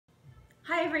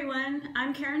Hi everyone,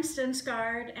 I'm Karen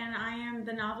Stensgaard and I am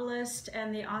the novelist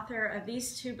and the author of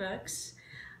these two books.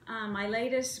 My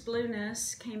latest,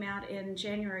 Blueness, came out in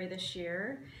January this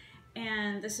year,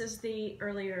 and this is the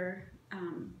earlier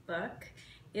book.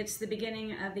 It's the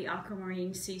beginning of the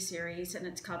Aquamarine sea series, and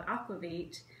it's called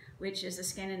Aquavit, which is a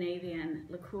Scandinavian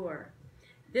liqueur.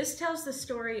 This tells the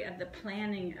story of the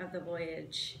planning of the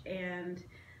voyage, and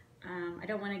I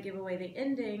don't want to give away the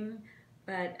ending,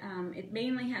 but it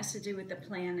mainly has to do with the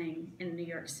planning in New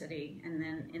York City, and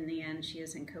then in the end she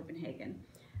is in Copenhagen.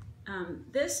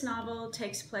 This novel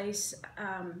takes place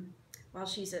while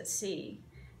she's at sea,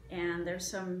 and there's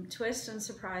some twists and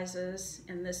surprises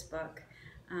in this book,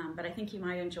 but I think you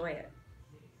might enjoy it.